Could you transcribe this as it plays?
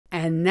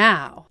And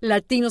now,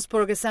 Latinos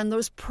Progresando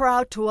is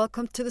proud to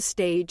welcome to the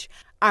stage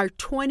our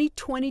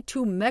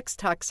 2022 MEX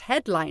Talks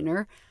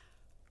headliner,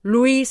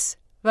 Luis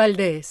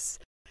Valdez.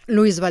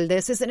 Luis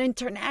Valdez is an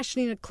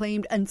internationally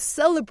acclaimed and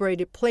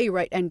celebrated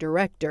playwright and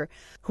director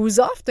who is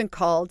often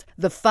called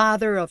the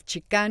father of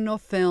Chicano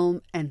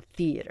film and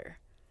theater.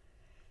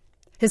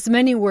 His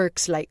many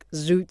works like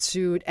Zoot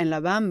Suit and La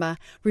Bamba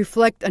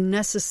reflect a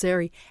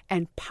necessary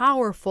and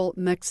powerful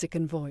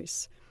Mexican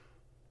voice.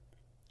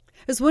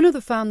 As one of the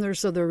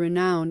founders of the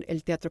renowned El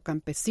Teatro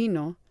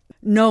Campesino,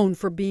 known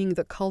for being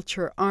the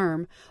culture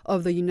arm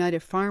of the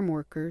United Farm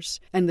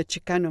Workers and the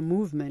Chicano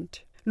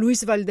movement,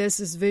 Luis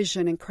Valdez's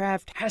vision and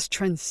craft has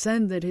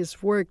transcended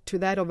his work to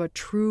that of a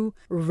true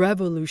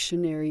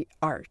revolutionary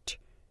art.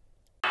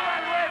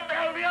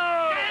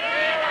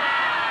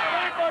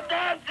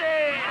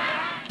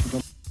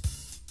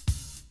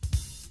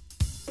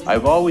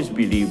 I've always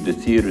believed that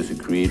theater is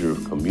a creator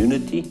of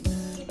community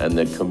and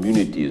that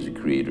community is a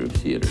creator of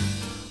theater.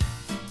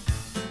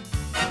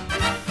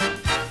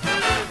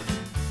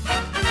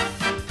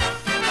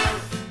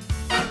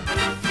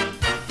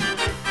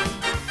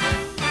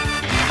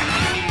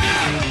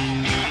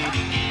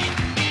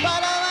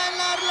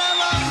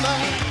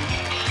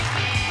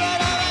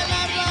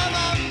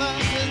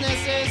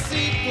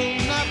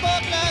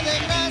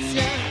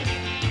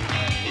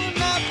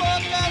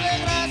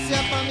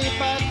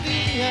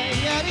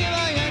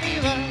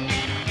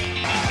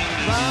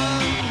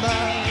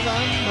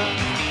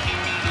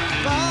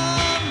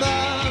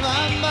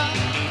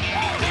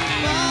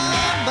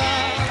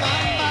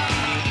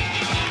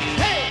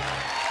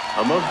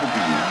 I'm of the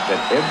belief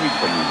that every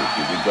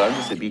community,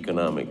 regardless of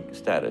economic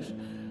status,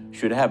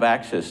 should have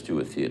access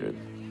to a theater.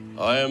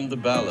 I am the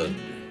ballad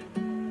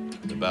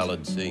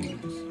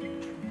sings.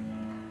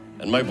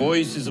 And my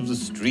voice is of the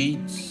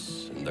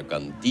streets, and the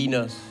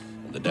cantinas,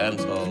 and the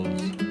dance halls,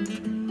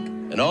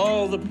 and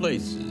all the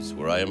places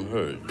where I am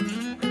heard.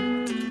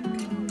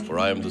 For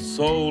I am the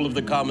soul of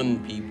the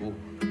common people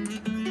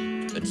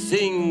that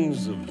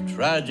sings of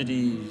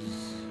tragedies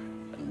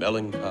and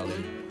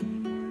melancholy,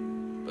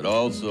 but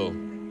also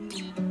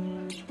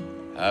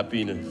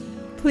happiness.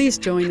 Please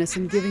join us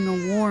in giving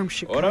a warm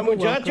Chicago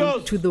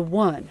welcome to the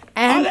one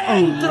and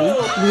only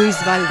Luis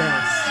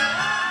Valdez.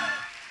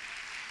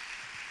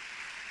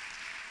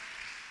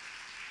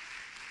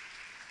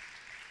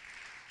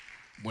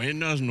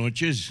 Buenas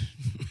noches.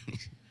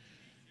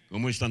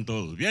 ¿Cómo están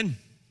todos? ¿Bien?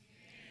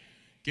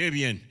 Qué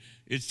bien.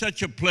 It's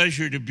such a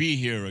pleasure to be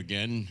here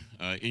again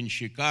in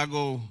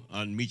Chicago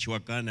on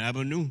Michoacan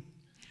Avenue.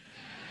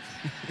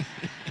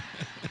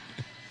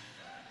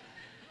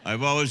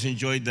 I've always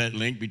enjoyed that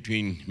link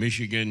between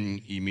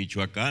Michigan y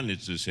Michoacán.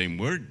 It's the same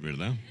word,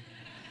 ¿verdad?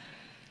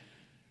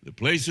 The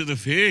place of the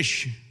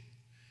fish.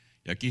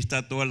 Y aquí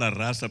está toda la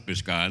raza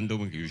pescando.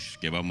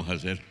 ¿Qué vamos a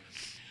hacer?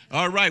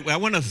 All right, well, I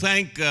want to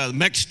thank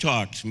MEX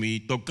Talks, mi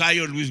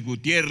tocayo Luis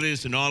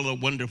Gutierrez, and all the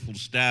wonderful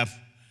staff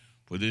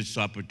for this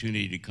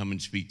opportunity to come and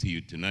speak to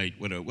you tonight.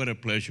 What a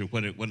pleasure,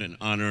 what an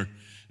honor,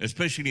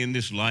 especially in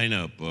this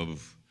lineup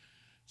of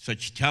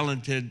such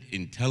talented,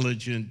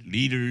 intelligent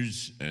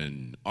leaders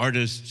and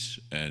artists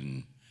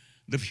and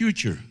the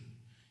future.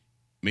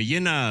 Me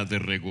llena de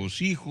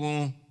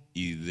regocijo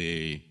y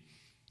de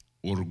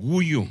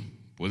orgullo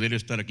poder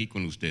estar aquí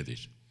con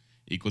ustedes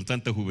y con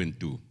tanta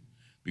juventud,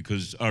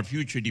 because our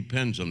future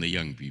depends on the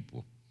young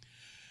people.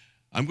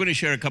 I'm going to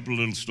share a couple of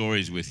little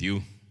stories with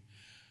you.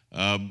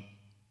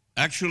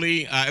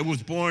 Actually, I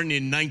was born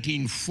in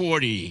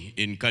 1940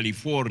 in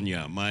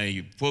California.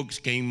 My folks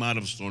came out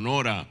of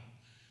Sonora.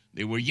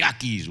 They were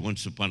Yaquis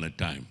once upon a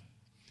time.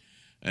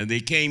 And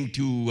they came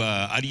to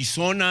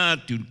Arizona,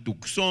 to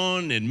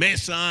Tucson and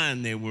Mesa,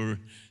 and they were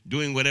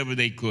doing whatever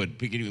they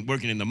could,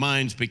 working in the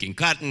mines, picking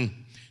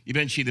cotton.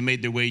 Eventually, they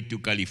made their way to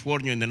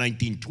California in the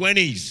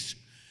 1920s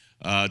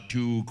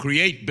to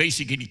create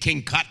basically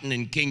King Cotton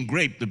and King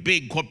Grape. The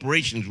big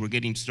corporations were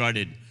getting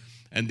started,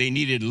 and they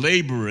needed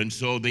labor, and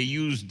so they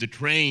used the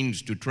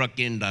trains to truck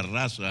in la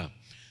raza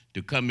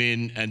to come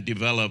in and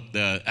develop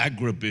the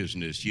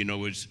agribusiness. You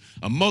know, it's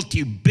a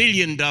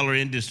multi-billion-dollar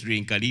industry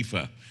in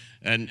Califa,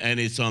 and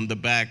it's on the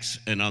backs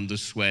and on the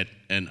sweat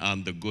and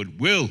on the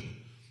goodwill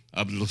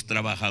of los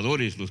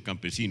trabajadores, los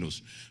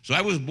campesinos. So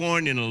I was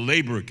born in a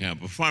labor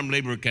camp, a farm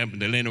labor camp in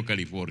Delano,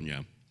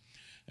 California.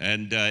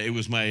 And it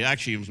was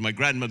my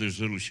grandmother's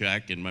little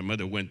shack, and my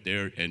mother went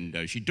there,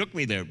 and she took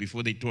me there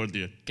before they tore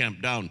the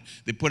camp down.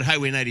 They put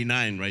Highway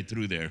 99 right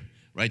through there,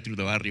 right through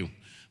the barrio.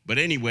 But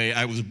anyway,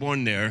 I was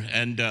born there,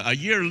 and a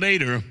year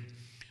later,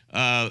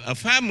 a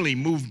family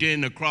moved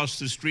in across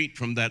the street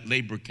from that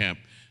labor camp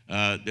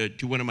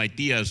to one of my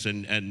tias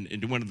and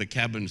into one of the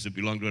cabins that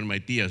belonged to one of my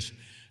tias.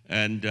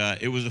 And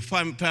it was a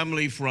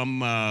family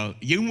from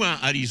Yuma,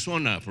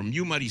 Arizona,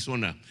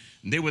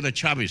 and they were the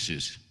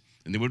Chavezes.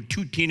 And there were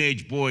two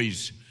teenage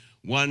boys.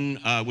 One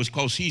was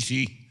called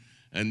Cici,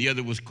 and the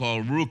other was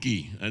called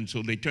Rookie. And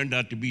so they turned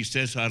out to be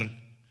Cesar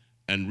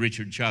and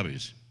Richard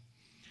Chavez.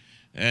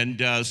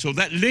 And so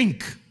that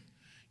link,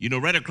 you know,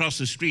 right across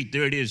the street,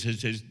 there it is,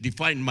 has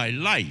defined my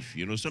life.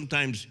 You know,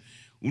 sometimes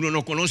Uno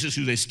no conoce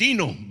su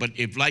destino, but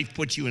if life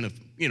puts you in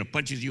a,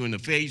 punches you in the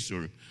face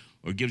or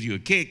gives you a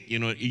kick,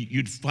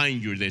 you'd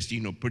find your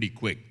destino pretty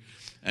quick.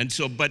 And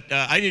so, but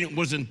I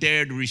wasn't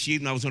there to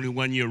receive, and I was only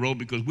 1 year old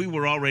because we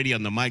were already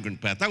on the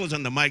migrant path. I was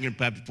on the migrant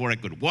path before I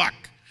could walk.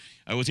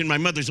 I was in my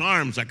mother's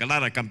arms like a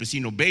lot of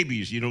campesino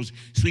babies,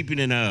 sleeping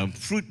in a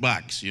fruit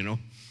box,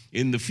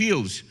 in the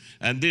fields.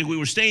 And then we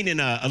were staying in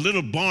a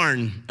little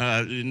barn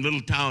in a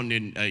little town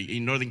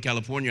in Northern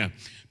California,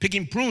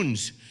 picking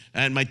prunes.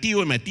 And my tío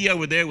and my tía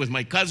were there with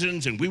my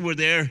cousins, and we were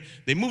there.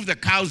 They moved the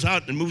cows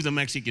out and moved the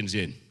Mexicans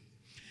in.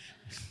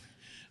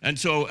 And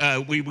so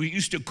we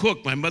used to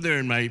cook. My mother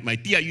and my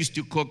tía used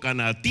to cook on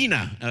a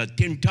tina, a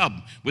tin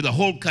tub, with a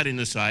hole cut in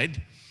the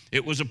side.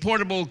 It was a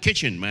portable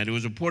kitchen, man. It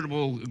was a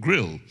portable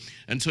grill.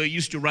 And so it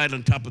used to ride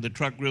on top of the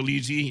truck real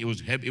easy. It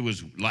was heavy, it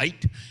was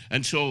light.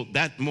 And so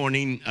that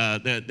morning,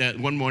 that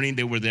one morning,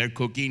 they were there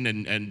cooking,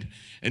 and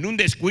un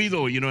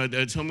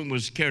descuido, someone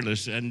was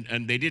careless,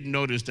 and they didn't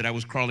notice that I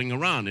was crawling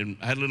around. And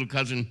I had a little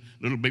cousin,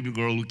 little baby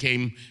girl who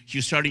came. She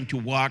was starting to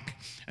walk,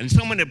 and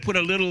someone had put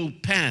a little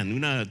pan,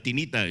 una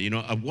tinita,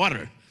 of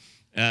water.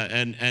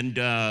 En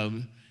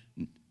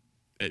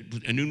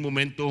un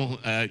momento,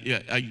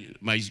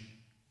 my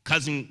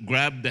cousin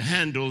grabbed the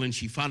handle, and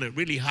she found it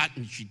really hot,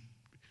 and she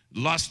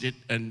lost it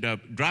and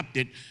dropped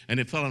it, and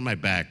it fell on my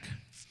back.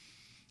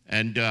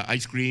 And I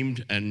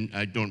screamed, and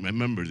I don't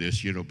remember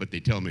this, but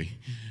they tell me.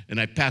 And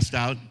I passed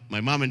out.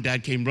 My mom and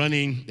dad came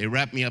running. They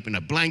wrapped me up in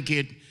a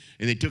blanket,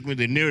 and they took me to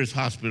the nearest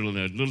hospital in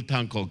a little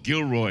town called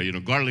Gilroy,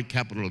 garlic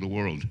capital of the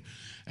world.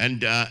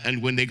 And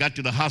when they got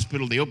to the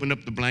hospital, they opened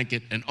up the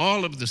blanket, and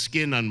all of the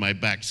skin on my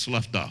back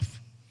sloughed off.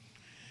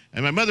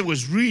 And my mother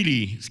was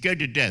really scared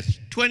to death,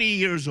 20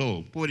 years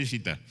old,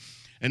 pobrecita.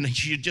 And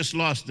she had just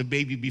lost the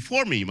baby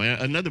before me,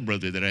 another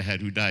brother that I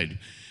had who died.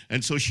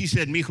 And so she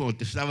said, mijo,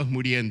 te estabas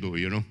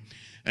muriendo,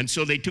 And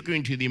so they took her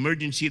into the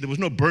emergency. There was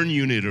no burn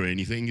unit or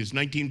anything. It's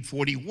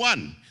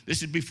 1941.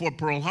 This is before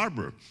Pearl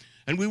Harbor.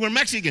 And we were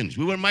Mexicans.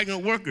 We were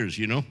migrant workers,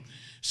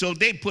 So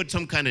they put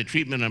some kind of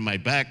treatment on my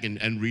back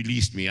and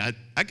released me.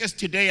 I guess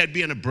today I'd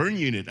be in a burn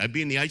unit. I'd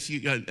be in the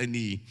ICU, in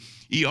the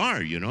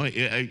ER,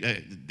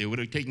 they would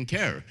have taken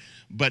care.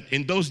 But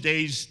in those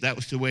days, that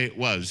was the way it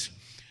was.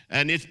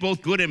 And it's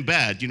both good and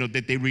bad,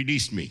 that they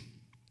released me.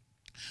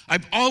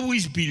 I've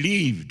always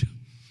believed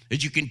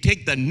that you can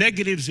take the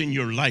negatives in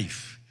your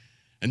life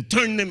and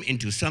turn them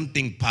into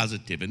something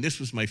positive. And this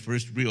was my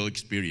first real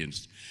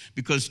experience,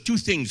 because two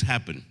things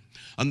happened.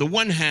 On the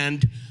one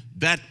hand,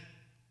 that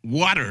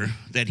water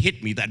that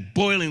hit me, that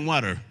boiling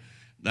water,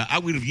 the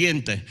agua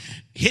hirviente,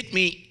 hit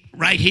me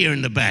right here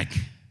in the back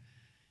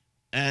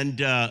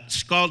and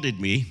scalded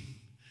me,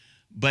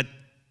 but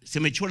se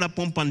me echó la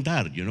pompa a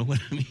andar, you know what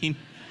I mean?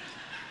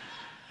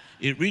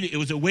 It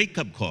was a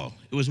wake-up call.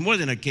 It was more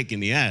than a kick in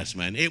the ass,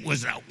 man. It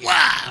was a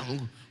wow,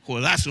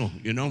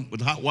 jodazo,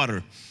 with hot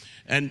water.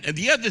 And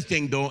the other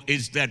thing, though,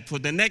 is that for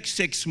the next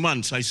 6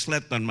 months, I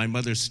slept on my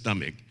mother's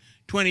stomach.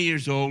 20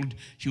 years old,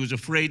 she was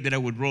afraid that I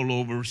would roll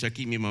over, so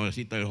aquí mi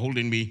mamacita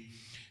holding me.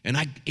 And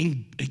I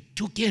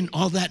took in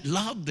all that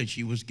love that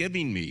she was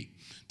giving me.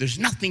 There's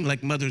nothing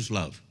like mother's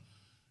love.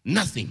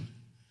 Nothing.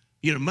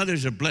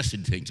 Mothers are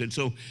blessed things. And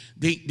so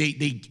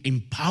they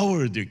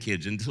empower their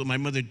kids. And so my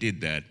mother did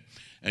that.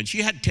 And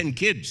she had 10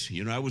 kids.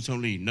 I was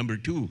only number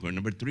 2 or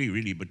number 3,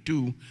 really, but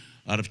 2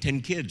 out of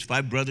 10 kids,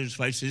 5 brothers,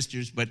 5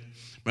 sisters. But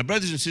my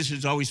brothers and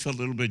sisters always felt a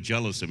little bit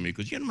jealous of me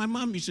because, my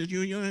mom, said,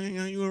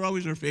 you were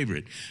always her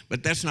favorite.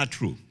 But that's not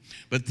true.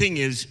 But the thing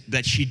is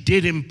that she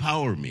did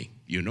empower me,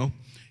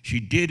 She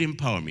did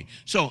empower me.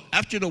 So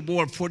after the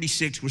war of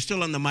 46, we're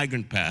still on the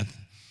migrant path.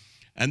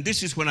 And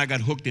this is when I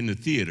got hooked in the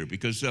theater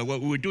because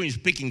what we were doing is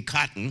picking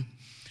cotton.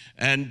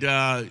 And,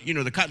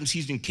 the cotton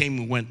season came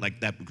and went like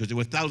that because there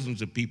were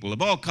thousands of people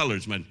of all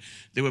colors, man.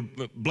 There were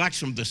blacks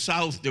from the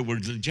South. There were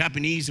the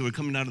Japanese that were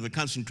coming out of the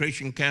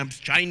concentration camps,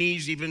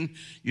 Chinese even.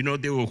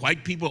 There were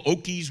white people,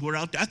 Okies were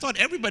out there. I thought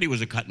everybody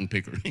was a cotton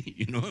picker,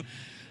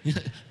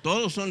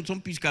 Todos son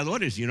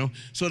pescadores,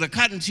 So the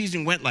cotton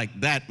season went like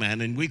that,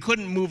 man. And we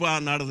couldn't move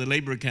on out of the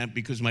labor camp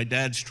because my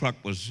dad's truck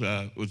was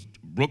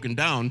broken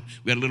down.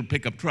 We had a little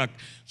pickup truck.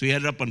 So he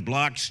had it up on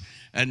blocks.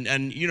 And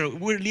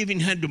we're living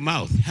hand to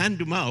mouth.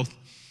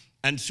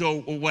 And so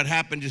what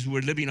happened is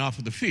we're living off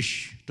of the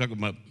fish, talking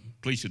about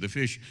place of the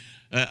fish,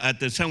 at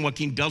the San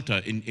Joaquin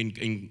Delta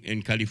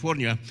in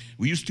California.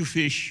 We used to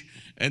fish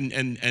and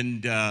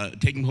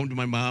take them home to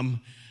my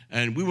mom.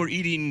 And we were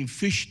eating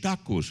fish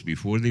tacos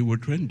before they were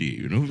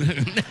trendy,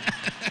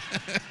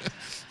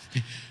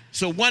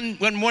 So one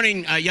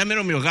morning, ya me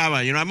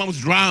ahogaba, I'm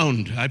almost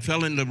drowned. I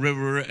fell in the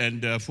river,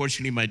 and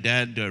fortunately my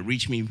dad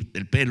reached me with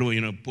el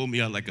pelo, pulled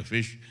me out like a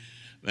fish.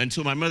 And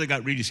so my mother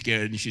got really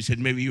scared, and she said,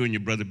 maybe you and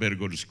your brother better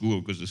go to school,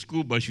 because the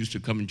school bus used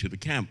to come into the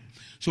camp.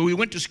 So we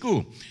went to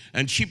school,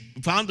 and she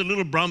found a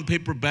little brown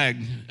paper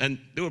bag, and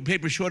there were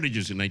paper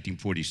shortages in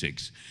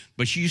 1946.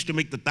 But she used to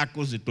make the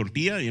tacos de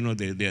tortilla, you know,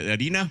 the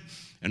harina,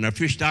 and our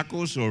fish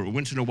tacos, or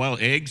once in a while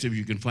eggs, if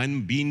you can find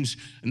them, beans.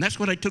 And that's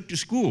what I took to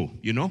school,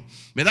 you know.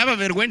 Me daba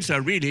vergüenza,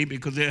 really,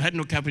 because they had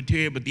no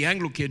cafeteria, but the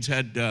Anglo kids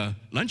had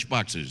lunch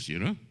boxes, you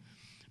know,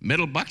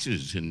 metal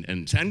boxes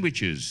and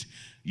sandwiches.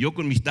 Yo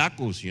con mis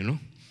tacos, you know.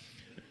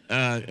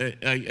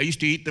 I used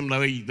to eat them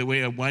the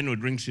way a wino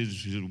drinks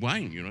his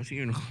wine, you know. So,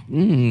 you know.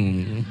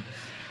 Mm.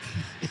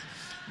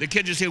 The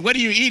kids would say, "What are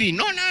you eating?"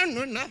 No,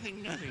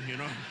 nothing, you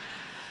know.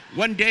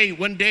 One day,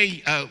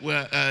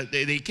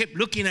 they kept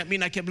looking at me,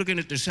 and I kept looking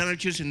at their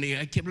sandwiches, and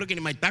I kept looking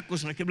at my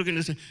tacos, and I kept looking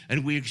at this,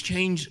 and we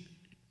exchanged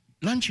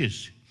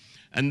lunches.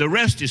 And the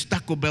rest is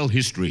Taco Bell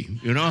history,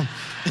 you know.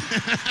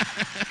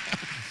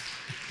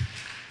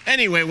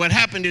 Anyway, what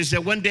happened is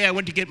that one day I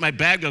went to get my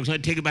bag. I was going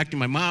to take it back to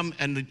my mom,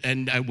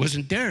 and I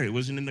wasn't there. It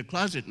wasn't in the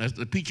closet. And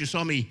the teacher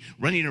saw me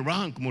running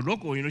around como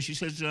loco. You know, she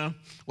says,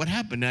 "What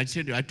happened?"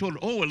 And I told her,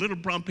 "Oh, a little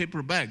brown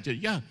paper bag." She said,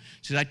 "Yeah."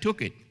 She said, "I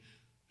took it."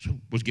 So,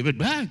 "Let's give it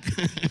back."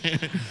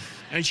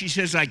 And she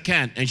says, "I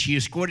can't." And she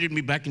escorted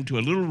me back into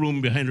a little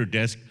room behind her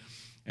desk,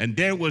 and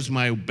there was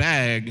my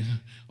bag,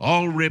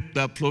 all ripped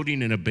up,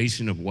 floating in a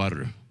basin of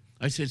water.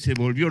 I said, "Se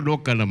volvió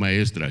loca la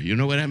maestra." You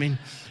know what I mean?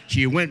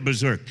 She went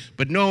berserk.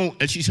 But no,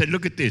 and she said,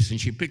 "Look at this." And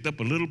she picked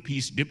up a little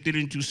piece, dipped it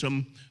into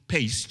some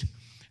paste.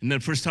 And the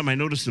first time I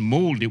noticed the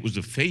mold, it was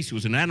a face, it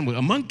was an animal,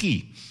 a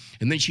monkey.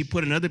 And then she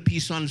put another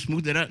piece on,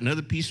 smoothed it out,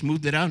 another piece,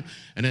 smoothed it out.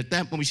 And at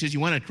that moment, she says, "You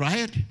want to try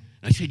it?"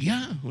 I said,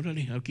 "Yeah,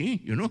 okay,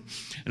 you know."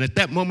 And at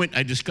that moment,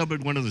 I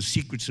discovered one of the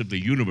secrets of the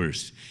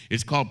universe.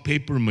 It's called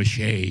paper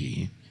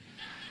mache.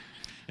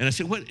 And I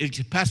said, "What?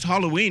 It's past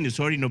Halloween. It's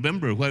already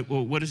November.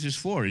 What is this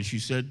for?" And she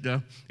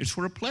said, "It's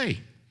for a play.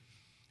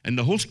 And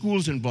the whole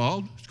school's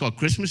involved. It's called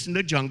Christmas in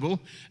the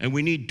Jungle, and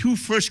we need 2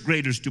 first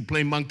graders to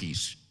play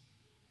monkeys."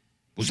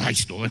 Pues I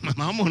stole it.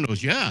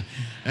 Vámonos, yeah.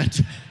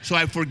 And so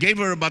I forgave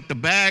her about the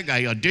bag.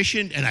 I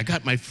auditioned, and I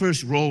got my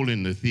first role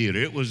in the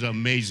theater. It was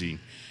amazing.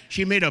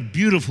 She made a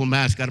beautiful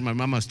mask out of my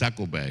mama's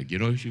taco bag, you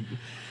know.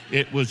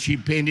 She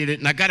painted it,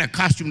 and I got a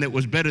costume that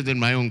was better than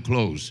my own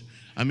clothes.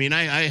 I mean,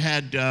 I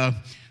had a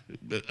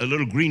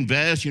little green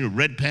vest, you know,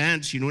 red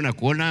pants, you know, una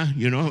cola,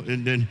 you know,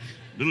 and then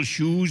little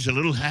shoes, a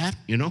little hat,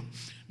 you know.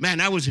 Man,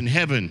 I was in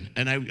heaven,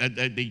 and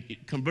they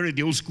converted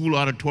the old school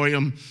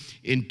auditorium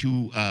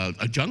into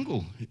a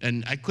jungle,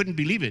 and I couldn't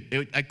believe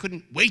it. I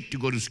couldn't wait to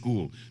go to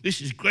school.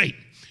 This is great.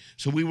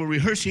 So we were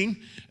rehearsing,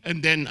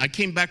 and then I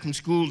came back from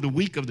school the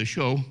week of the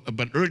show,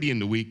 but early in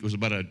the week. It was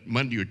about a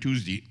Monday or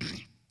Tuesday,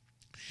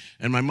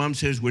 and my mom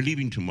says, "We're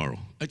leaving tomorrow."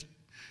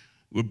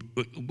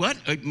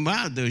 What?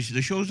 Ma, the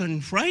show's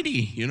on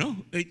Friday, you know?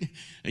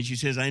 And she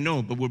says, "I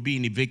know, but we're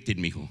being evicted,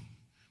 mijo.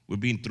 We're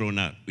being thrown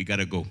out. We got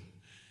to go."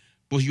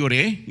 Pues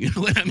lloré, you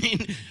know what I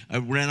mean? I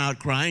ran out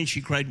crying. She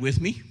cried with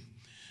me.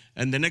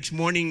 And the next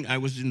morning, I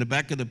was in the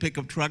back of the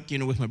pickup truck, you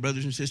know, with my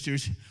brothers and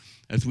sisters,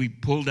 as we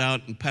pulled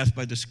out and passed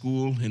by the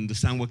school in the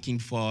San Joaquin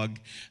fog,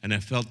 and I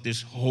felt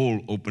this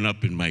hole open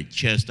up in my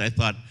chest. I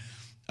thought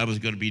I was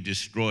going to be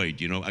destroyed,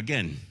 you know,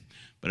 again.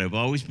 But I've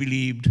always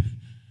believed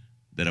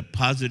that a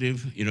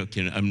positive, you know,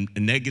 a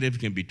negative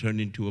can be turned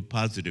into a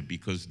positive,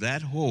 because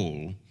that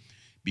hole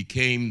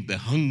became the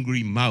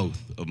hungry mouth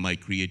of my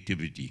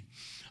creativity.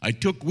 I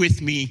took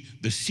with me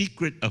the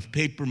secret of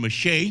paper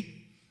mache,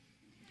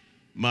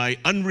 my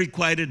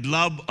unrequited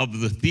love of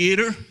the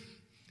theater,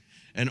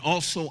 and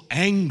also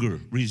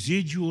anger,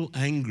 residual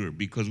anger,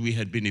 because we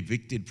had been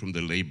evicted from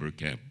the labor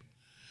camp.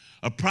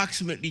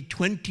 Approximately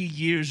 20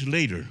 years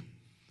later,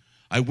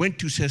 I went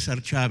to Cesar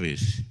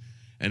Chavez,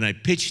 and I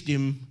pitched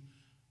him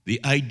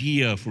the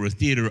idea for a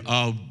theater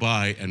of,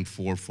 by, and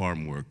for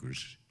farm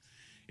workers,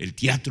 El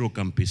Teatro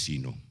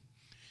Campesino.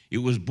 It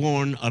was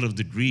born out of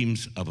the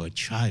dreams of a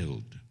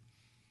child,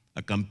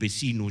 a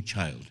campesino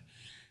child.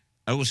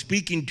 I was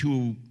speaking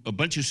to a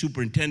bunch of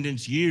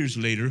superintendents years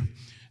later,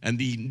 and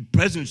the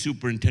present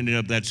superintendent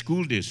of that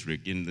school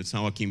district in the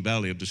San Joaquin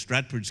Valley, of the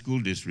Stratford School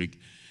District,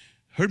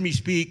 heard me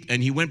speak,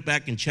 and he went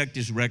back and checked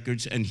his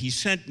records, and he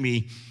sent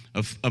me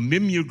a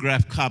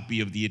mimeograph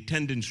copy of the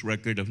attendance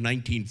record of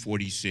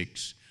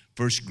 1946,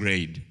 first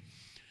grade.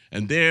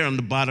 And there on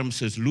the bottom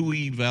says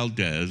Luis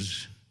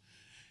Valdez.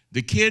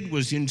 The kid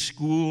was in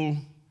school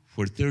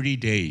for 30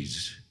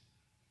 days.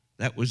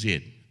 That was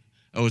it.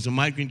 I was a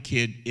migrant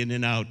kid, in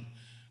and out,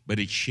 but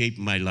it shaped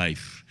my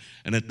life.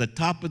 And at the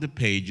top of the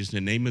page is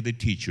the name of the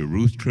teacher,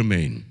 Ruth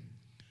Tremaine.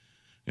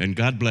 And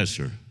God bless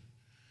her.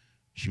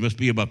 She must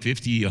be about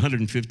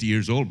 150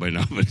 years old by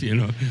now, but you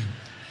know.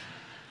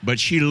 But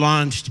she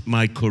launched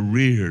my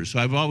career. So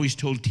I've always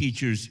told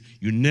teachers,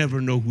 you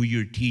never know who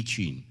you're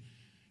teaching.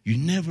 You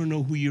never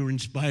know who you're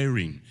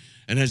inspiring.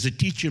 And as a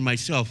teacher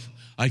myself,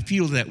 I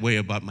feel that way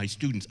about my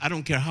students. I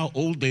don't care how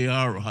old they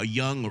are or how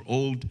young or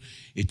old,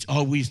 it's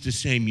always the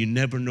same. You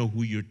never know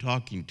who you're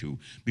talking to,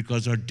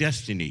 because our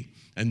destiny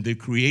and the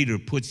Creator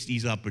puts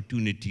these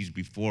opportunities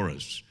before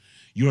us.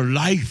 Your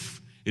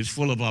life is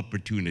full of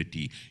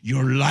opportunity.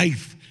 Your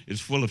life is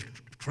full of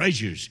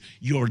treasures.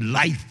 Your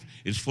life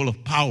is full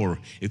of power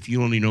if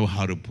you only know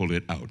how to pull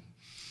it out.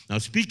 Now,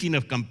 speaking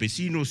of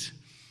campesinos,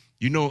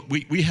 you know,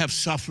 we have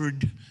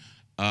suffered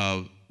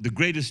the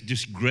greatest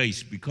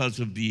disgrace because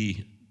of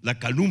la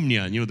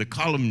calumnia, you know, the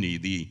calumny,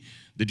 the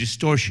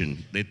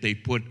distortion that they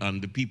put on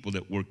the people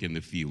that work in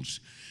the fields.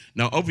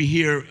 Now, over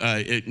here,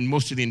 in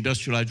most of the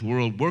industrialized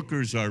world,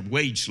 workers are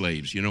wage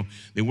slaves, you know.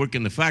 They work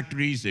in the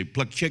factories, they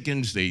pluck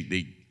chickens,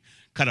 they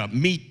cut up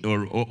meat,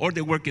 or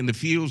they work in the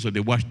fields, or they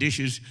wash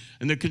dishes,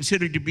 and they're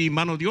considered to be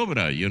mano de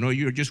obra, you know,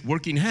 you're just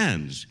working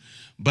hands.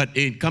 But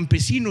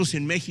campesinos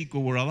in Mexico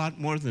were a lot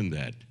more than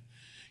that.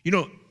 You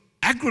know,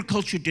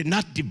 agriculture did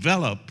not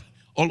develop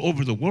all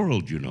over the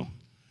world, you know.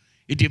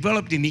 It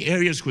developed in the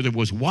areas where there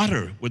was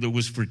water, where there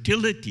was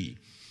fertility.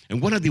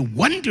 And one of the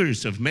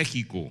wonders of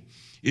Mexico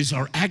is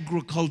our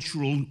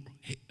agricultural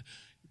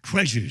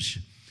treasures,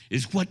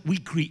 is what we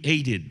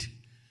created.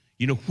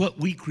 You know, what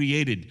we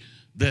created.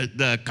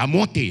 The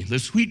camote, the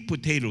sweet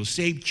potato,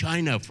 saved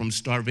China from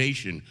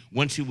starvation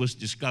once it was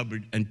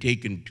discovered and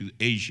taken to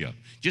Asia.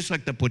 Just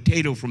like the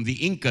potato from the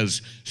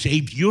Incas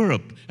saved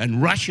Europe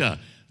and Russia.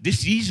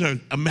 These are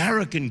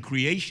American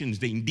creations,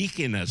 the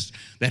indigenas,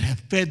 that have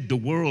fed the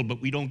world,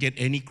 but we don't get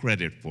any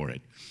credit for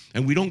it.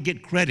 And we don't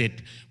get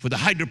credit for the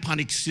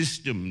hydroponic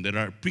system that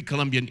our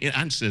pre-Columbian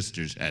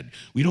ancestors had.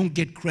 We don't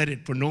get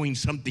credit for knowing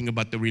something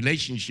about the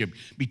relationship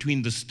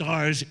between the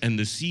stars and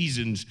the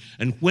seasons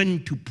and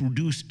when to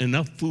produce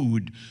enough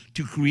food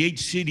to create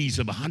cities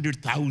of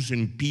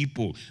 100,000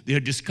 people.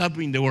 They're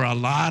discovering there were a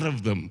lot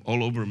of them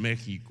all over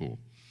Mexico.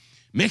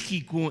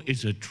 Mexico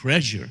is a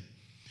treasure.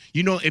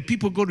 You know, if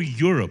people go to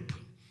Europe,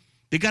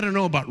 they got to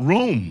know about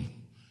Rome.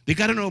 They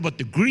got to know about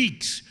the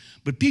Greeks.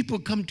 But people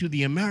come to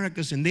the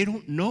Americas and they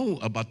don't know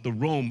about the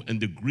Rome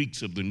and the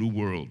Greeks of the New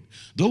World.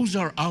 Those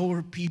are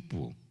our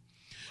people.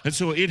 And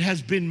so it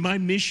has been my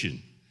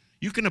mission.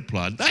 You can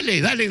applaud.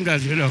 Dale, dale,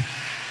 guys, you know.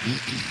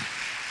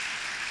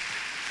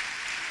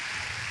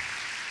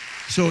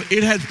 So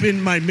it has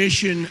been my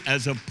mission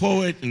as a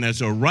poet and as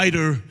a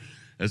writer,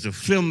 as a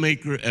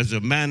filmmaker, as a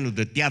man of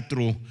the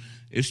teatro,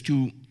 is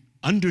to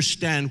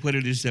understand what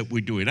it is that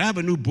we're doing. I have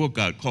a new book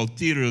out called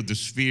Theater of the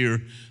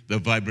Sphere, The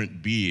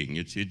Vibrant Being.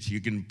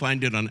 You can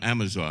find it on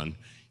Amazon.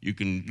 You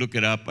can look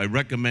it up. I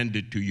recommend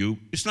it to you.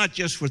 It's not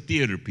just for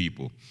theater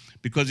people,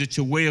 because it's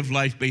a way of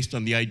life based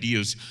on the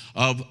ideas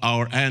of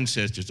our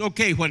ancestors.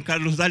 Okay, Juan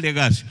Carlos, dale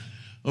gas.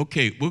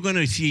 Okay, we're going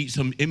to see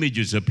some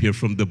images up here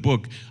from the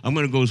book. I'm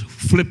going to go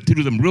flip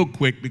through them real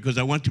quick because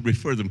I want to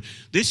refer them.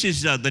 This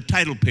is the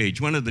title page,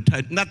 one of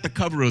the not the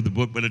cover of the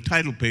book, but a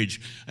title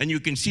page. And you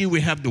can see we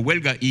have the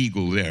Huelga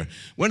eagle there.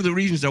 One of the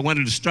reasons I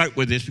wanted to start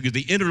with this because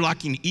the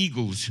interlocking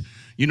eagles,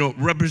 you know,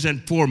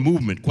 represent four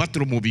movement,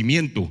 cuatro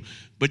movimiento.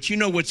 But you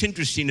know what's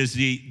interesting is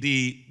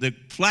the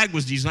flag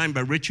was designed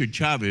by Cesar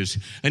Chavez,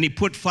 and he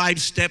put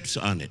 5 steps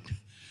on it.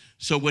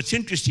 So what's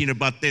interesting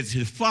about this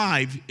is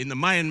 5 in the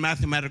Mayan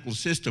mathematical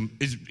system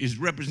is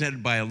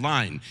represented by a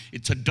line.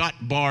 It's a dot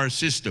bar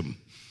system.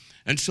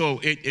 And so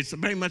it's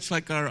very much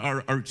like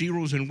our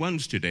zeros and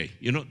ones today.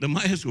 You know, the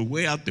Mayas were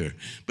way out there.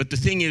 But the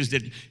thing is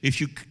that if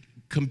you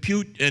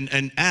compute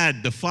and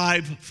add the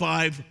 5,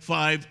 5,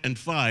 5, and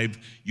 5,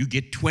 you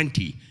get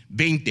 20,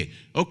 20.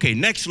 Okay,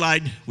 next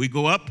slide, we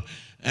go up.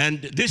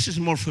 And this is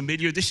more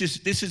familiar. This is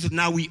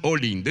Nahui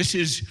Olin. This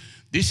is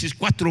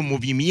cuatro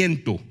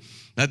movimiento.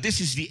 Now,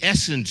 this is the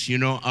essence, you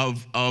know,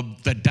 of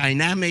the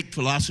dynamic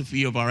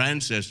philosophy of our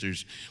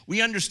ancestors.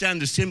 We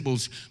understand the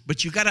symbols,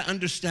 but you got to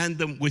understand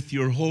them with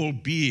your whole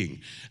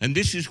being. And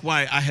this is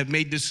why I have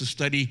made this a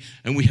study,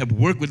 and we have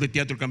worked with the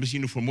Teatro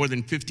Campesino for more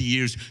than 50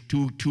 years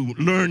to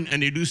learn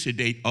and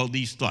elucidate all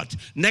these thoughts.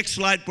 Next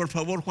slide, por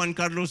favor, Juan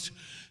Carlos.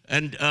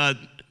 And our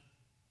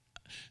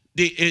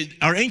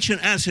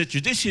ancient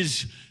ancestors, this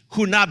is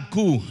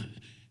Hunabku,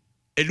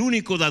 el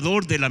único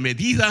dador de la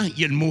medida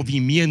y el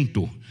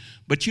movimiento.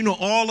 But you know,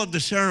 all of the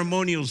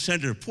ceremonial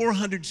center,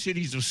 400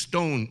 cities of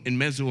stone in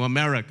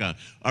Mesoamerica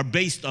are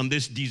based on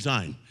this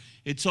design.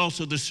 It's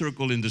also the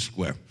circle in the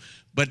square.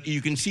 But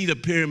you can see the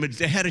pyramids,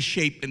 they had a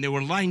shape and they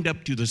were lined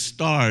up to the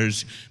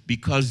stars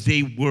because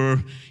they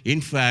were, in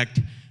fact,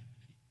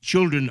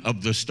 children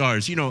of the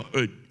stars. You know,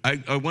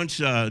 I once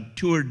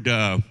toured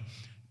the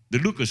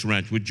Lucas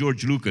Ranch with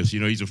George Lucas. You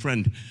know, he's a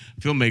friend,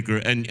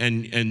 filmmaker,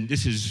 and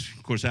this is,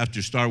 of course,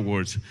 after Star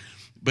Wars.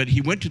 But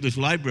he went to this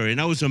library, and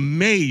I was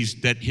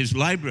amazed that his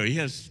library, he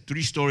has a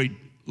 3-story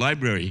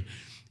library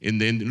in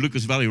the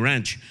Lucas Valley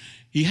Ranch.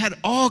 He had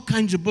all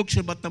kinds of books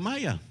about the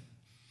Maya.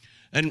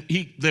 And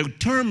the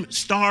term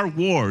Star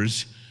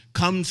Wars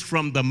comes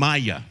from the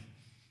Maya.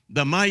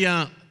 The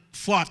Maya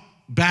fought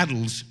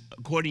battles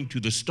according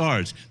to the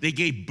stars. They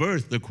gave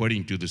birth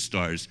according to the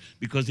stars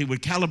because they were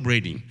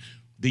calibrating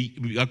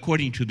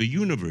according to the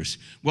universe.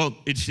 Well,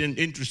 it's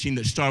interesting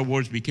that Star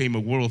Wars became a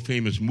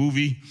world-famous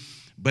movie.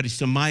 But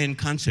it's a Mayan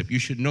concept. You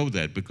should know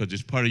that because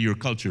it's part of your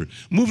culture.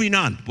 Moving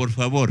on, por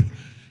favor.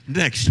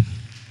 Next.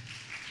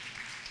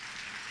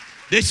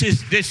 This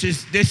is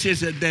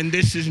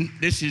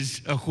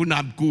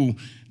Hunabku.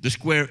 the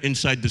square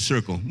inside the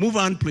circle. Move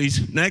on,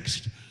 please.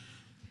 Next.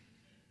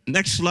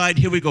 Next slide,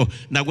 here we go.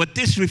 Now, what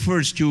this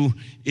refers to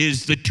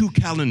is the two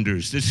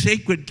calendars. The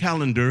sacred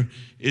calendar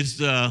is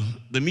the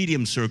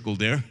medium circle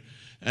there,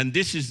 and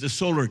this is the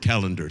solar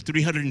calendar,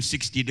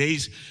 360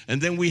 days.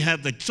 And then we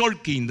have the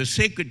Tzolkin, the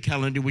sacred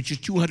calendar, which is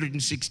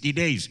 260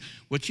 days.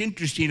 What's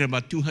interesting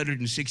about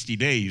 260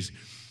 days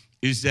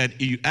is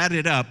that you add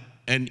it up,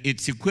 and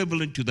it's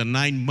equivalent to the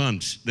 9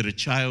 months that a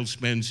child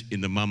spends in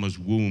the mama's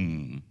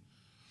womb.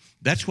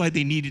 That's why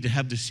they needed to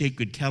have the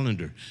sacred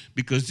calendar,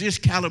 because this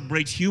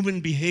calibrates human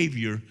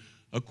behavior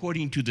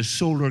according to the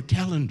solar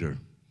calendar.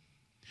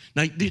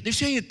 Now, they're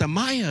saying that the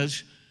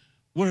Mayas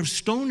were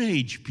Stone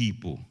Age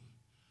people,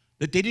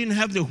 that they didn't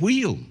have the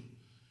wheel.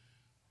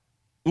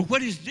 Well,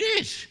 what is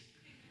this?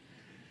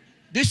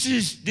 This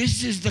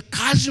is the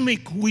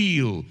cosmic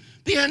wheel.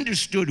 They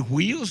understood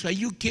wheels. Are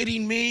you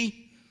kidding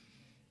me?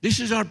 This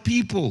is our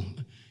people.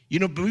 You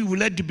know, but we were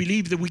led to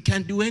believe that we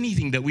can't do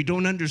anything, that we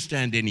don't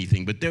understand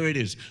anything. But there it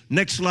is.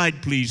 Next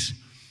slide, please.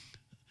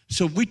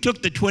 So we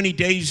took the 20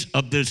 days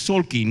of the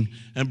Tzolkin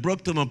and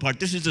broke them apart.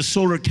 This is the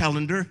solar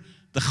calendar,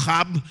 the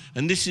Chab,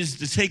 and this is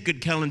the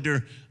sacred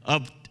calendar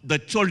of the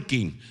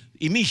Tzolkin.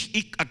 Imish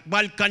ik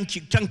akbal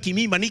kanchik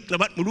chankimi manik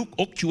labat muluk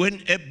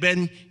okchuen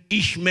eben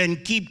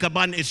ishmen kib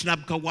kaban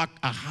esnab kawak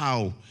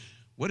ahaw.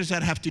 What does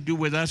that have to do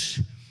with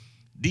us?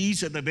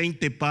 These are the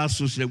 20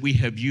 pasos that we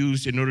have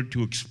used in order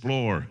to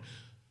explore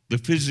the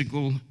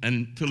physical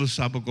and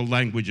philosophical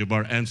language of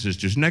our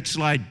ancestors. Next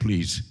slide,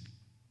 please.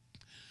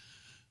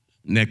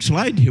 Next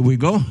slide, here we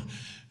go.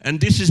 And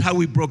this is how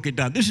we broke it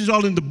down. This is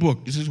all in the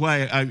book. This is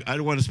why I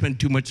don't want to spend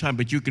too much time,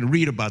 but you can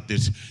read about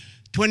this.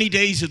 20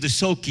 days of the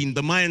Tzolkin,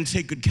 the Mayan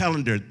sacred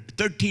calendar,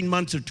 13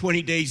 months of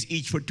 20 days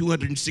each for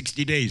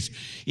 260 days.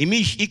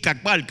 Imish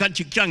ikakbal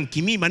kanchikchang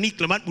kimi manik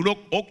lamat mulok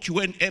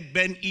okchuen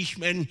eben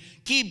ishmen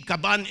kib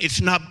kaban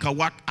esnab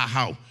kawak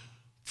ahaw.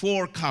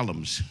 4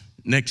 columns.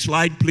 Next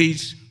slide,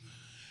 please.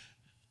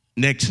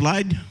 Next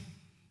slide.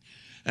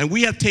 And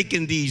we have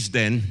taken these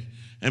then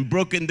and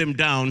broken them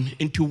down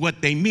into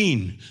what they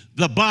mean.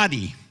 The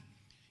body.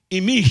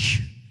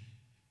 Imish.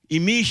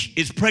 Imish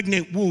is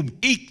pregnant womb.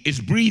 Ik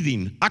is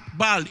breathing.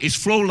 Akbal is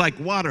flow like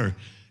water.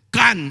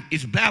 Kan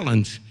is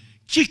balance.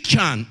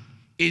 Chikchan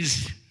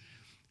is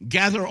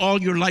gather all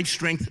your life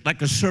strength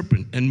like a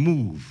serpent and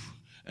move.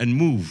 And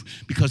move.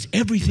 Because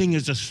everything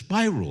is a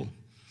spiral.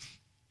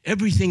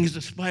 Everything is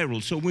a spiral.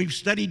 So we've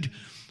studied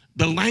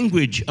the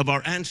language of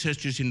our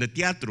ancestors in the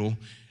teatro,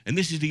 and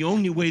this is the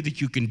only way that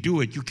you can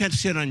do it. You can't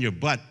sit on your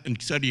butt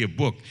and study a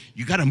book.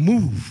 You got to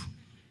move,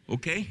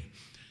 okay?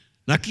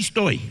 Now, aquí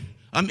estoy.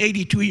 I'm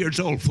 82 years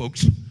old,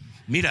 folks.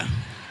 Mira.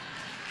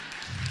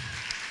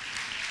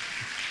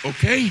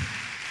 Okay?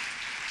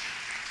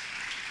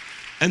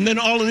 And then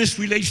all of this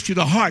relates to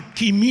the heart.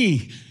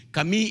 Kimi.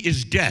 Kami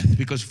is death,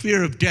 because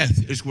fear of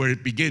death is where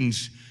it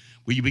begins,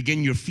 where you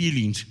begin your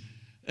feelings.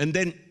 And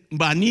then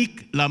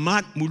Banik,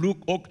 Lamat,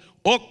 Muluk, Ok.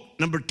 Ok,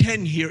 number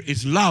 10 here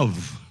is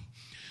love.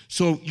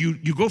 So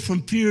you go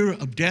from fear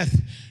of death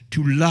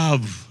to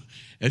love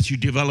as you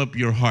develop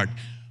your heart.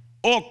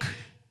 Ok,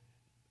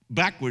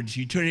 backwards,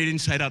 you turn it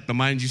inside out. The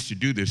Mayans used to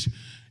do this.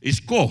 Is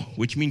Ko,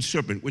 which means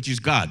serpent, which is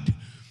God.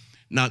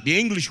 Now, the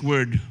English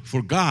word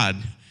for God,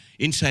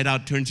 inside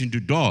out, turns into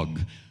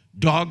dog.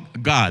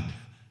 Dog, God.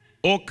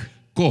 Ok,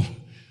 Ko.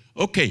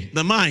 Okay,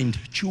 the mind,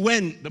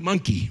 Chuen, the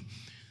monkey.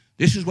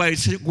 This is why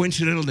it's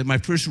coincidental that my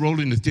first role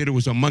in the theater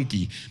was a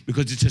monkey,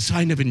 because it's a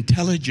sign of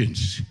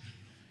intelligence.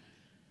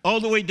 All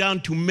the way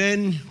down to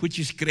men, which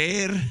is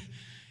creer,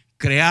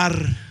 crear,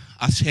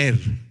 hacer.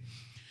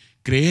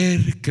 Creer,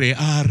 crear,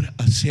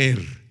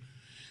 hacer.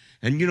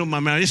 And you know,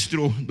 my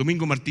maestro,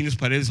 Domingo Martinez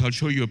Paredes, I'll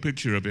show you a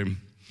picture of him,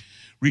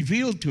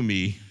 revealed to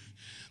me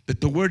that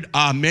the word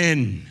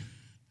amen,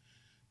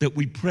 that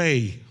we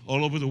pray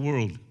all over the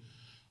world,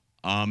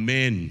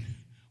 amen.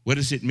 What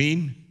does it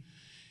mean?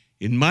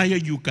 In Maya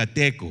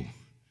Yucateco,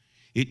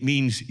 it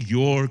means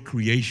your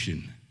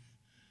creation.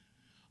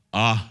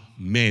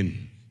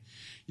 Amen.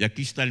 Y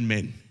aquí está el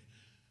men.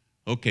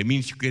 Okay,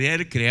 means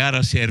creer, crear,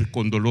 hacer,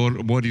 con dolor,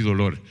 amor y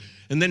dolor.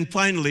 And then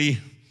finally,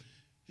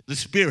 the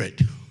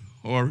spirit,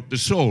 or the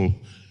soul.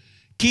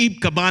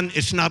 Kib kaban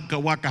esnab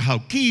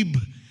kawakahaw. Kib,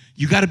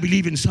 you got to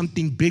believe in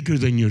something bigger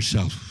than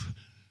yourself.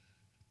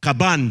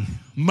 Kaban,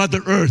 Mother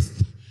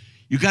Earth.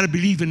 You got to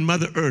believe in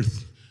Mother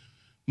Earth.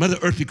 Mother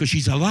Earth, because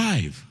she's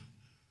alive.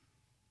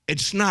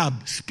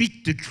 Esnab,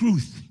 speak the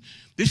truth.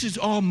 This is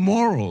all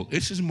moral.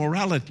 This is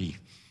morality.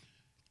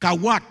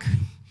 Kawak,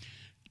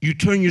 you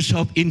turn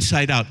yourself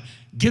inside out.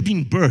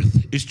 Giving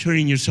birth is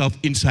turning yourself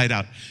inside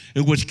out.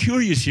 And what's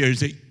curious here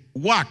is that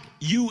WAC,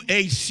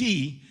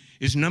 U-A-C,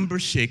 is number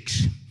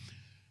 6.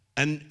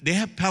 And they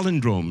have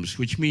palindromes,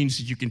 which means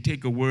that you can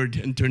take a word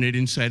and turn it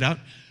inside out.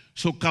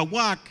 So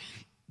kawak,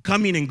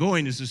 coming and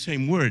going, is the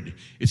same word.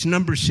 It's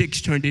number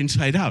 6 turned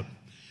inside out.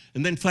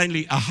 And then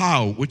finally,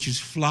 ahaw, which is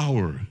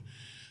flower.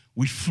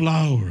 We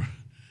flower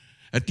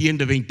at the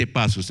end of 20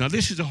 pasos. Now,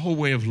 this is a whole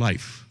way of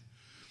life.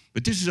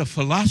 But this is a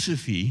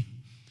philosophy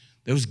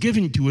that was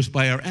given to us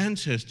by our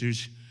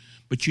ancestors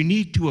but you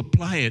need to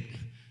apply it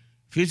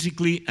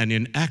physically and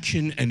in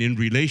action and in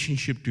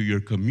relationship to your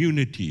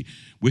community,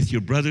 with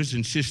your brothers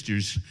and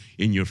sisters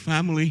in your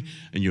family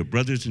and your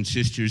brothers and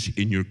sisters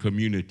in your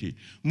community.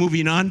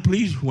 Moving on,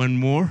 please, one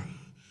more.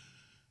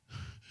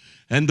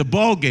 And the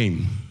ball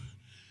game,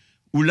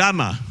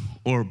 ulama,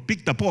 or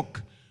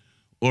piktapok,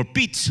 or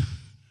pits.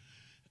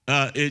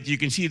 You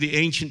can see the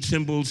ancient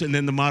symbols and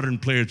then the modern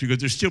players, because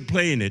they're still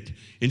playing it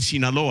in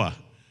Sinaloa.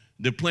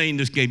 They're playing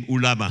this game,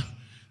 ulama.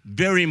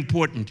 Very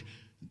important.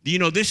 You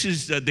know, this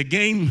is the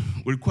game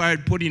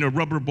required putting a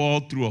rubber ball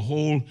through a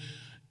hole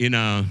in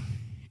a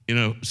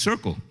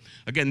circle.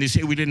 Again, they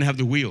say we didn't have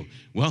the wheel.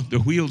 Well, the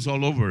wheel's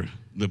all over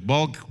the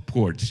ball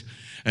courts.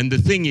 And the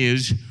thing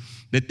is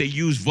that they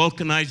use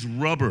vulcanized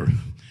rubber.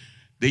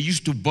 They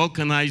used to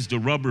vulcanize the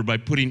rubber by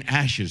putting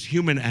ashes,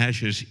 human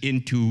ashes,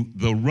 into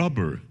the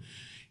rubber.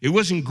 It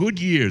wasn't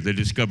Goodyear that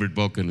discovered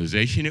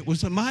vulcanization. It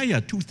was the Maya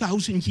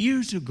 2,000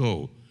 years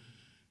ago.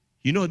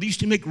 You know, they used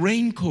to make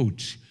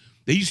raincoats.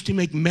 They used to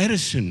make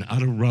medicine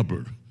out of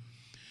rubber.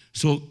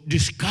 So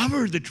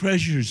discover the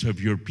treasures of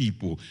your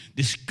people.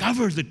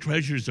 Discover the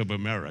treasures of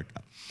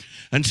America.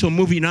 And so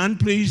moving on,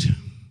 please.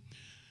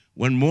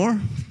 One more.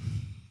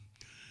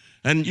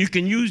 And you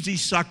can use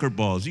these soccer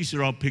balls. These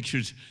are all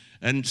pictures.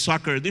 And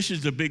soccer, this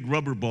is the big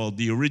rubber ball,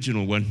 the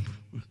original one.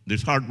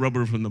 There's hard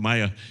rubber from the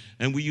Maya.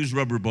 And we use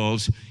rubber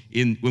balls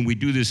when we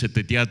do this at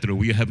the teatro.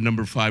 We have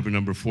number 5 or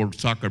number 4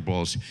 soccer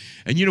balls.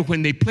 And you know,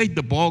 when they played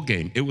the ball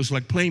game, it was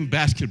like playing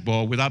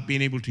basketball without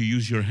being able to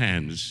use your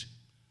hands,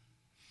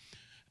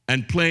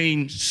 and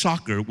playing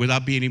soccer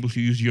without being able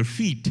to use your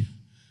feet.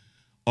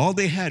 All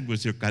they had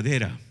was their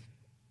cadera.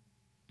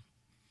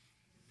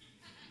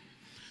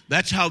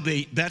 That's how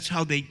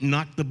they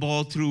knocked the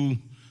ball through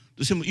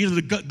the symbol. You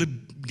know, the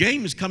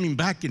game is coming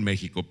back in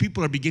Mexico.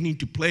 People are beginning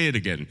to play it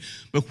again.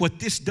 But what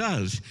this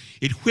does,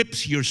 it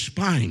whips your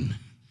spine.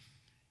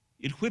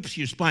 It whips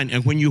your spine.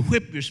 And when you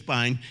whip your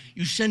spine,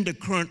 you send a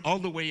current all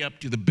the way up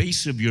to the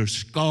base of your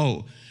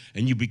skull,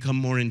 and you become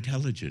more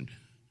intelligent.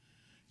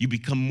 You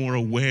become more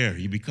aware.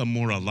 You become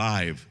more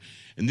alive.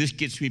 And this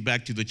gets me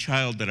back to the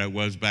child that I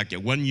was back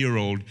at 1 year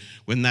old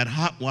when that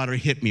hot water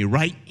hit me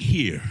right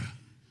here.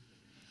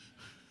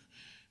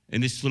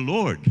 And it's the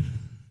Lord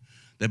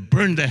that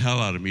burned the hell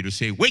out of me to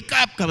say, wake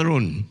up,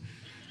 cabrón.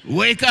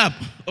 Wake up.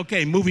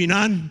 Okay, moving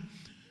on.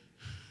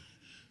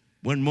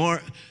 One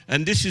more.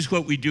 And this is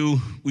what we do.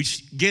 We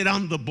get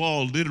on the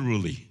ball,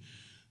 literally.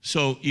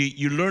 So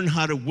you learn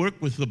how to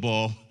work with the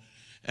ball,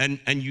 and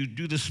you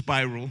do the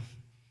spiral.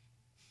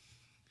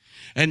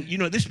 And, you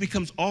know, this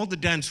becomes all the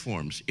dance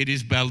forms. It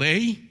is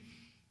ballet.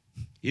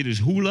 It is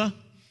hula.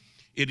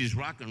 It is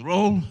rock and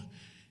roll.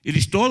 It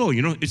is todo,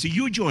 you know. It's a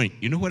U-joint.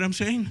 You know what I'm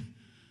saying?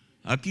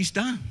 Aquí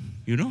está,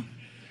 you know.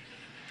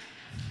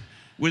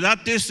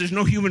 Without this, there's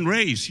no human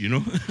race, you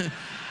know.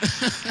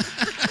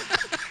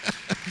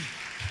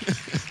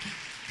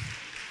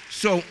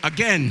 So,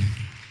 again,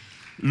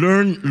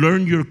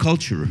 learn your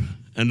culture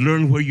and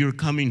learn where you're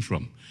coming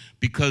from,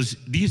 because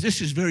this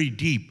is very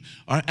deep.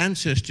 Our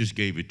ancestors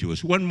gave it to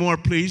us. One more,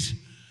 please.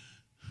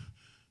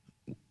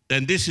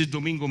 And this is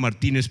Domingo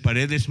Martinez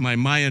Paredes, my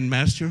Mayan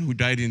master who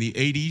died in the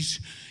 80s.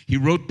 He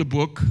wrote the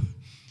book.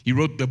 He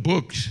wrote the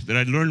books that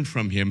I learned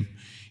from him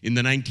in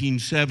the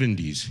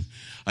 1970s.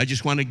 I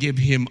just want to give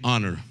him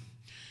honor.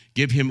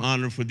 Give him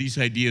honor for these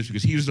ideas,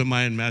 because he was the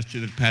Mayan master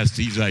that passed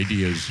these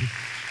ideas.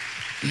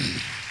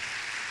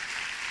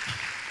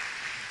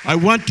 I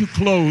want to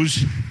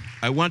close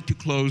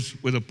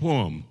with a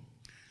poem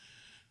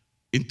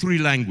in 3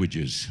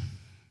 languages.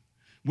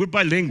 We're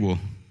bilingual.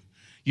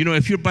 You know,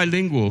 if you're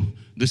bilingual,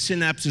 the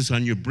synapses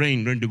on your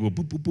brain learn to go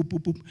boop, boop, boop,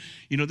 boop, boop.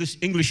 You know, this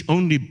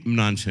English-only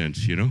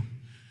nonsense, you know.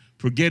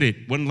 Forget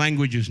it. 1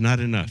 language is not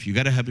enough. You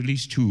got to have at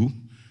least 2.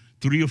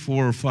 3 or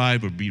 4 or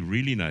 5 would be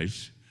really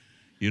nice.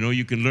 You know,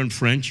 you can learn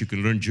French, you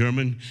can learn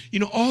German. You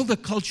know, all the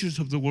cultures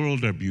of the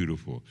world are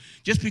beautiful.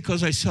 Just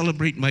because I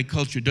celebrate my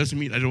culture doesn't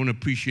mean I don't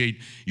appreciate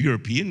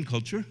European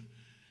culture.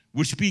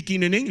 We're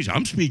speaking in English.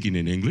 I'm speaking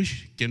in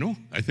English, you know,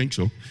 I think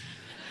so.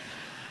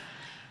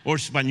 Or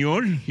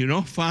Espanol, you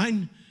know,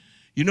 fine.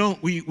 You know,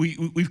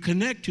 we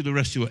connect to the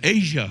rest of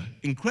Asia.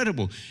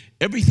 Incredible.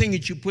 Everything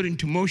that you put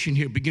into motion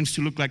here begins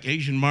to look like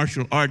Asian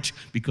martial arts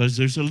because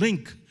there's a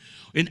link.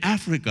 In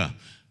Africa,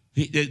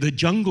 the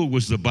jungle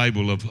was the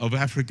Bible of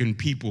African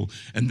people,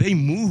 and they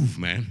move,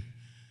 man.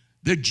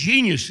 They're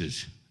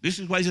geniuses. This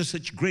is why they're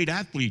such great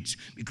athletes,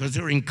 because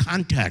they're in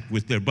contact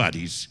with their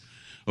bodies.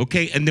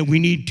 Okay, and then we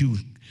need to,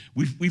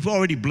 we've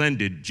already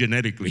blended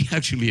genetically,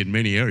 actually in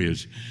many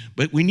areas,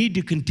 but we need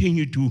to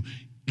continue to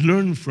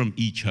learn from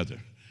each other.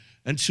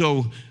 And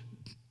so,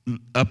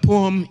 a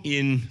poem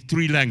in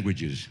 3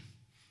 languages.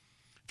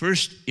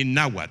 First, in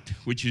Nahuatl,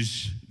 which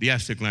is the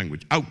Aztec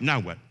language. Out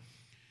Nahuatl.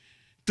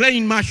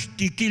 Tlain mash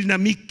tikil na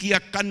mikia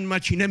kan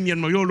machinemian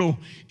moyolo,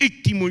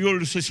 ikti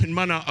moyolo se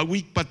semana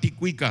awik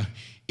paticuica,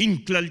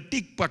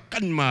 intlaltic pa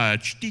canma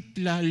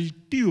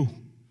chtitlaltiu.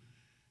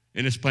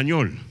 En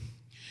español,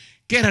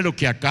 ¿qué era lo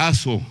que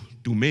acaso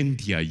tu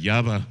mente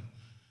hallaba?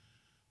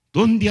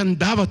 ¿Dónde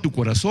andaba tu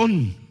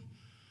corazón?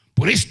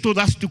 Por esto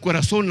das tu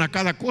corazón a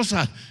cada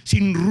cosa,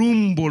 sin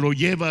rumbo lo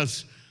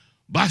llevas,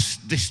 vas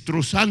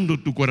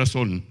destrozando tu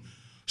corazón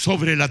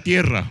sobre la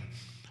tierra.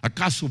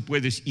 ¿Acaso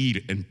puedes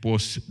ir en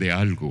pos de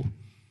algo?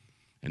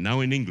 And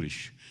now in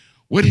English,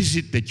 what is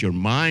it that your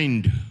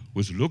mind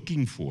was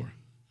looking for?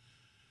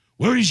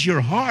 Where is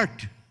your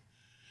heart?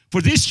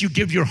 For this you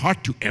give your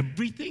heart to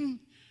everything?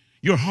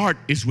 Your heart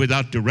is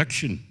without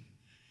direction.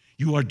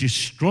 You are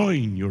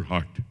destroying your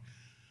heart.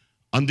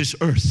 On this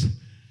earth,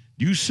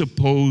 do you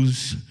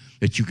suppose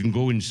that you can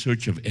go in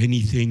search of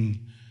anything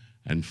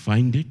and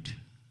find it?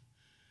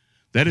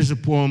 That is a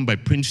poem by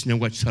Prince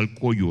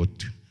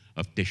Nehuatzalcoyotl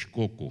of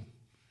Texcoco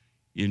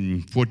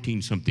in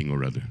 14-something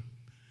or other.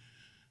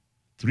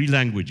 3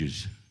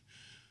 languages.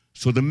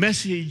 So the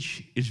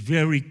message is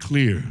very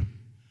clear.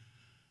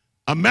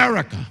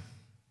 America,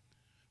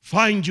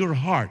 find your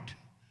heart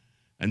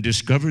and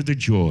discover the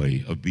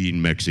joy of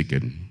being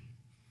Mexican.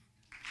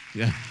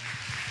 Yeah.